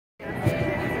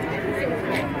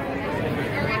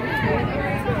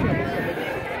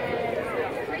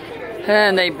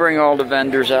And they bring all the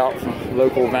vendors out,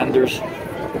 local vendors.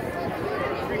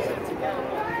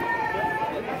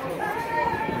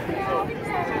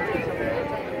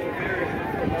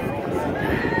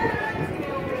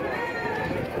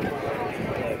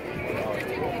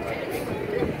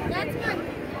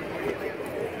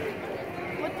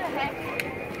 What the heck?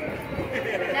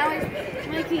 Now he's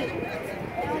Mikey.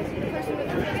 Now he's the person with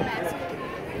the face mask.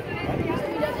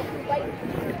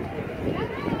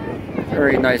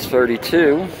 Very nice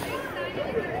 32.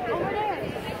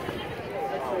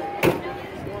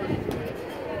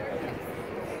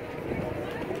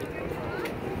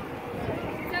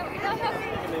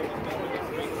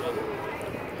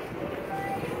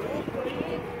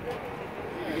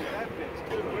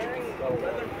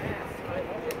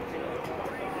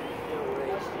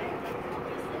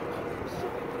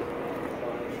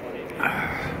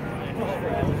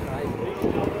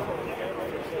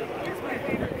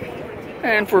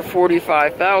 And for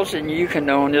 $45,000, you can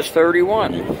own this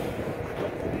 31.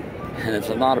 And it's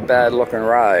not a bad looking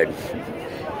ride.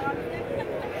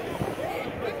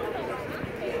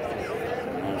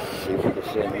 Let's see if you can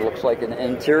see it. It looks like an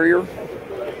interior. Well,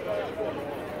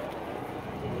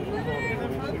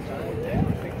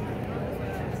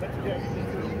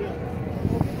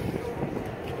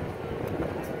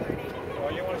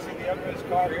 you want to see the upgrade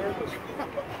car here?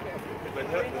 The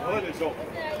hood is open.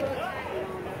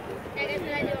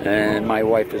 And my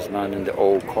wife is not into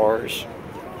old cars,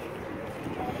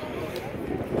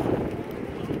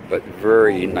 but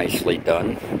very nicely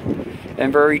done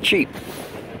and very cheap.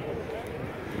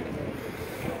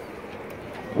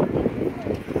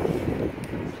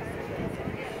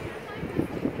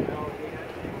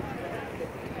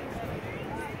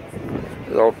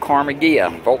 Little Carmagia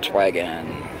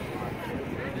Volkswagen.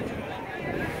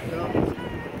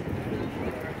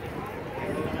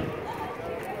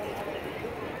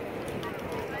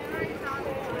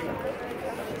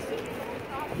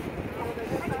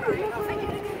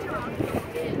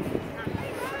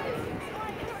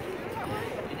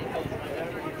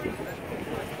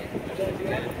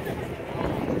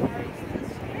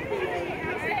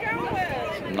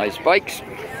 Some nice bikes.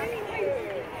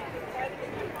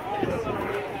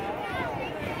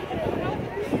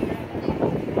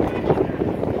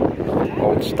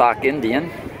 Old stock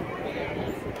Indian.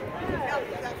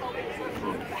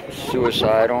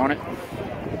 Suicide on it.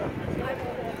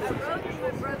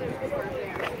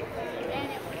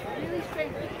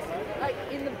 Like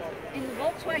in the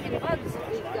Volkswagen Bugs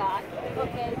that we've got,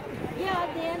 okay,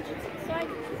 yeah, the engine's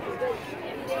exciting, but it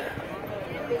ain't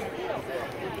a big deal.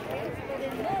 But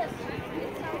in this,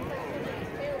 it sounds like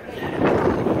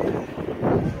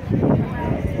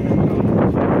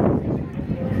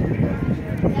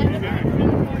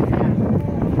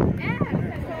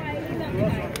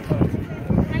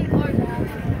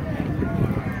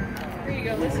Here you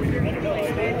go, listen to your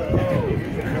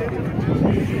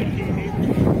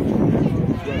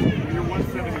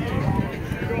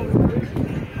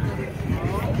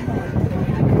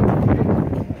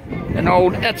An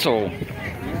old Etzel.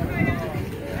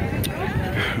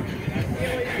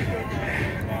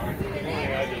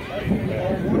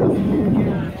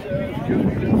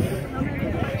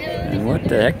 And what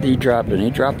the heck did he drop in?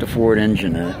 He dropped the Ford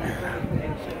engine in it.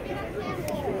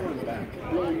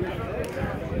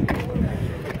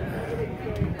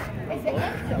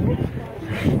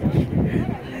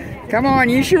 Come on,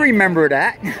 you should remember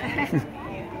that.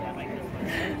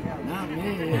 Not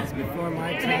me, it's before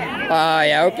my time. Oh,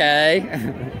 yeah, okay.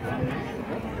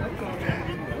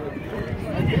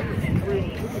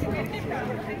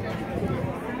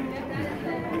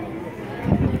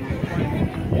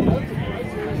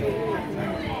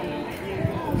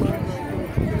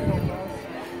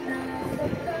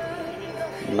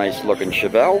 Nice looking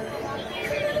Chevelle.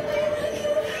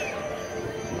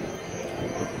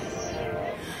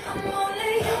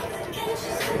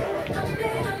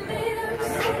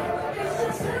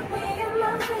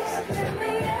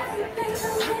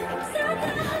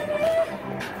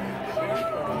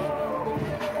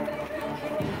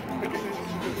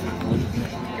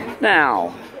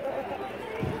 Now,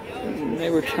 they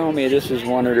were telling me this is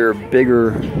one of their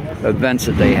bigger events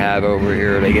that they have over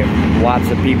here. They get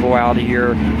lots of people out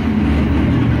here,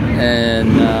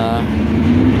 and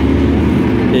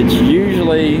it's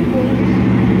usually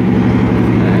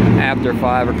after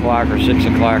 5 o'clock or 6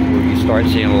 o'clock where you start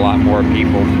seeing a lot more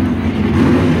people.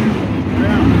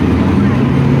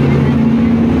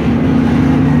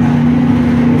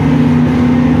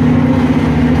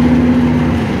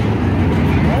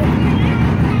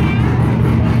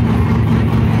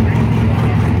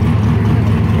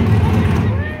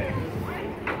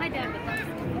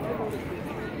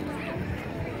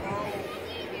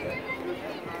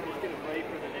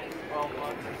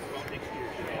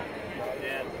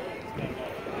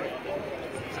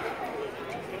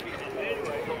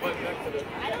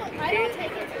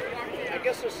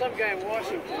 guy in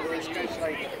Washington where this guy's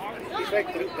like, he's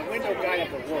like the window guy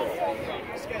of the world.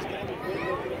 This guy's got the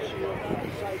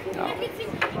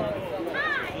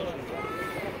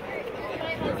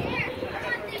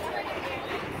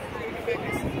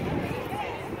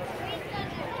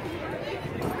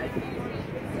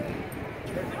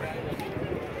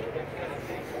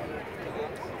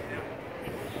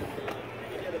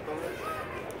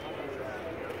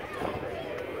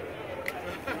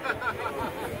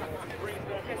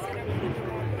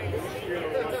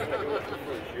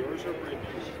yours or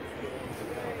Brittany's?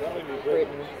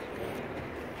 Brittany.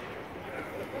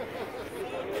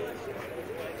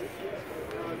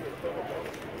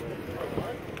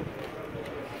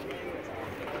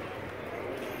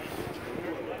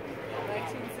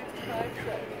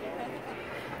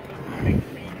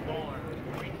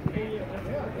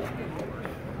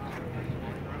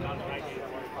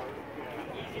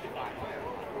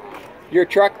 Your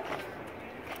truck?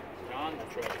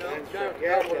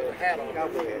 Yeah, with a hat on.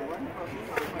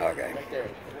 Okay.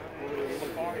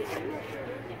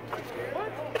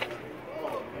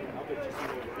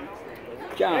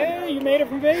 John. Hey, you made it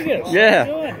from Vegas. Yeah.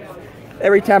 How you doing?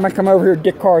 Every time I come over here,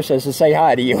 Dick Carr says to say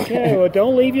hi to you. Okay, well,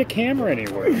 don't leave your camera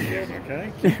anywhere.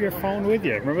 Okay, keep your phone with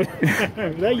you. Remember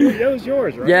that was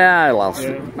yours, right? Yeah, I lost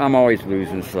it. Yeah. I'm always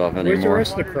losing stuff anymore. Where's the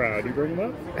rest of the crowd? You bring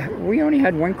them up? We only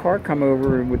had one car come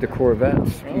over with the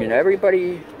Corvettes. I mean,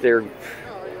 everybody, they're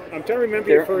I'm trying to remember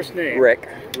your first name. Rick.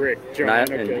 Rick. John. Not-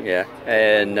 Okay. and, yeah,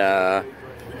 and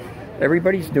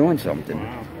everybody's doing something.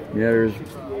 Wow. Yeah, there's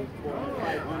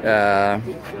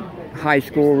high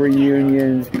school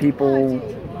reunions, people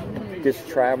just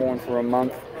traveling for a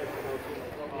month.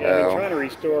 Yeah, I'm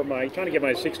trying to get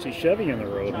my 60 Chevy on the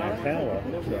road now, Impala.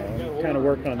 So I'm kind of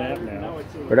working on that now.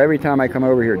 But every time I come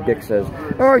over here, Dick says,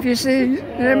 "Oh, if you see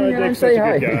him, Dick's say such a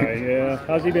hi." good guy. Yeah.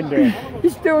 How's he been doing?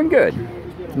 He's doing good.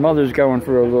 His mother's going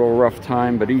through a little rough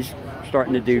time, but he's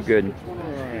starting to do good. All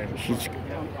right. She's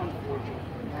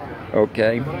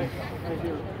okay.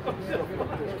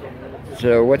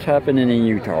 So what's happening in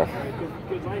Utah?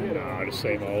 No, the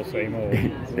same old, same old.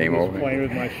 Same old. Just playing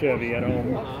with my Chevy at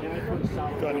home.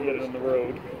 Trying to get it on the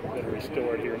road. Get it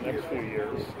restored here in the next few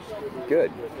years.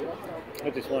 Good. I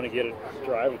just want to get it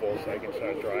drivable so I can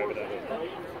start driving it.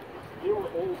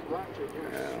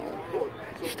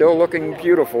 Still looking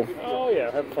beautiful. Oh yeah,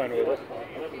 have fun with it.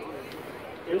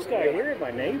 This guy here,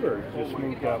 my neighbor, just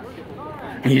moved up.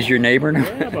 He's your neighbor now?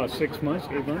 Yeah, about 8 months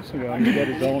ago. And he's got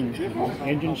his own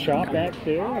engine shop back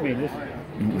there. I mean, this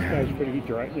guy's pretty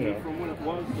dry, you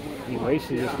know. He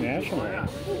races this nationally.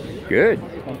 Good.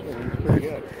 He's pretty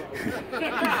good.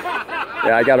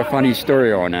 Yeah, I got a funny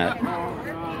story on that.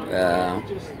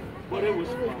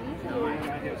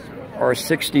 Our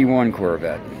 61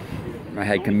 Corvette. I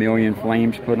had Chameleon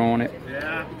Flames put on it.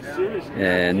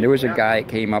 And there was a guy that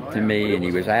came up to me and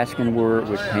he was asking where it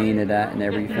was painted at and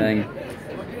everything.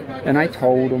 And I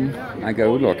told him, I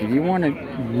go, look, if you want a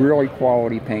really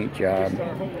quality paint job,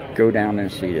 go down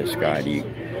and see this guy. He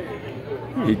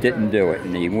didn't do it,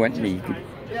 and he went and he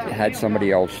had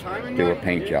somebody else do a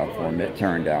paint job for him. It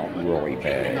turned out really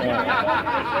bad.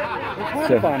 Try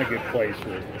to find a good place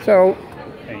for So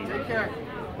paint.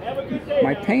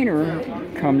 my painter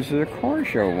comes to the car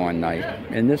show one night,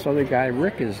 and this other guy,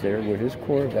 Rick, is there with his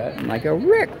Corvette. And I go,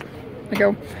 Rick,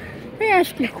 let me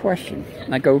ask you a question.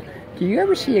 And I go, do you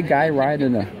ever see a guy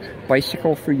riding a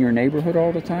bicycle through your neighborhood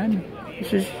all the time? He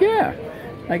says, yeah.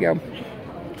 I go,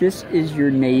 this is your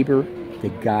neighbor, the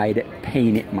guy that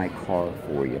painted my car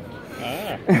for you.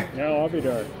 Ah, no, I'll be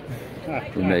darned.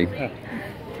 For me.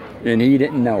 And he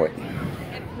didn't know it.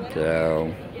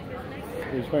 So...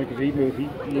 It was funny because he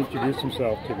introduced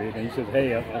himself to me, and he said,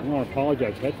 hey, I want to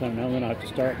apologize for that time. Now I'm going to have to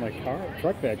start my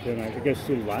truck back there, and I guess it's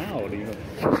too loud. You know.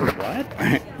 I said, what?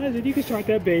 I said, you can start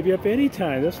that baby up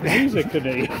anytime. That's music to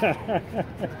me.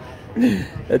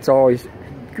 It's always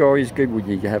good when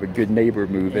you have a good neighbor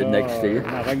move in next to you.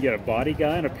 Now if I can get a body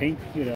guy and a paint, you know,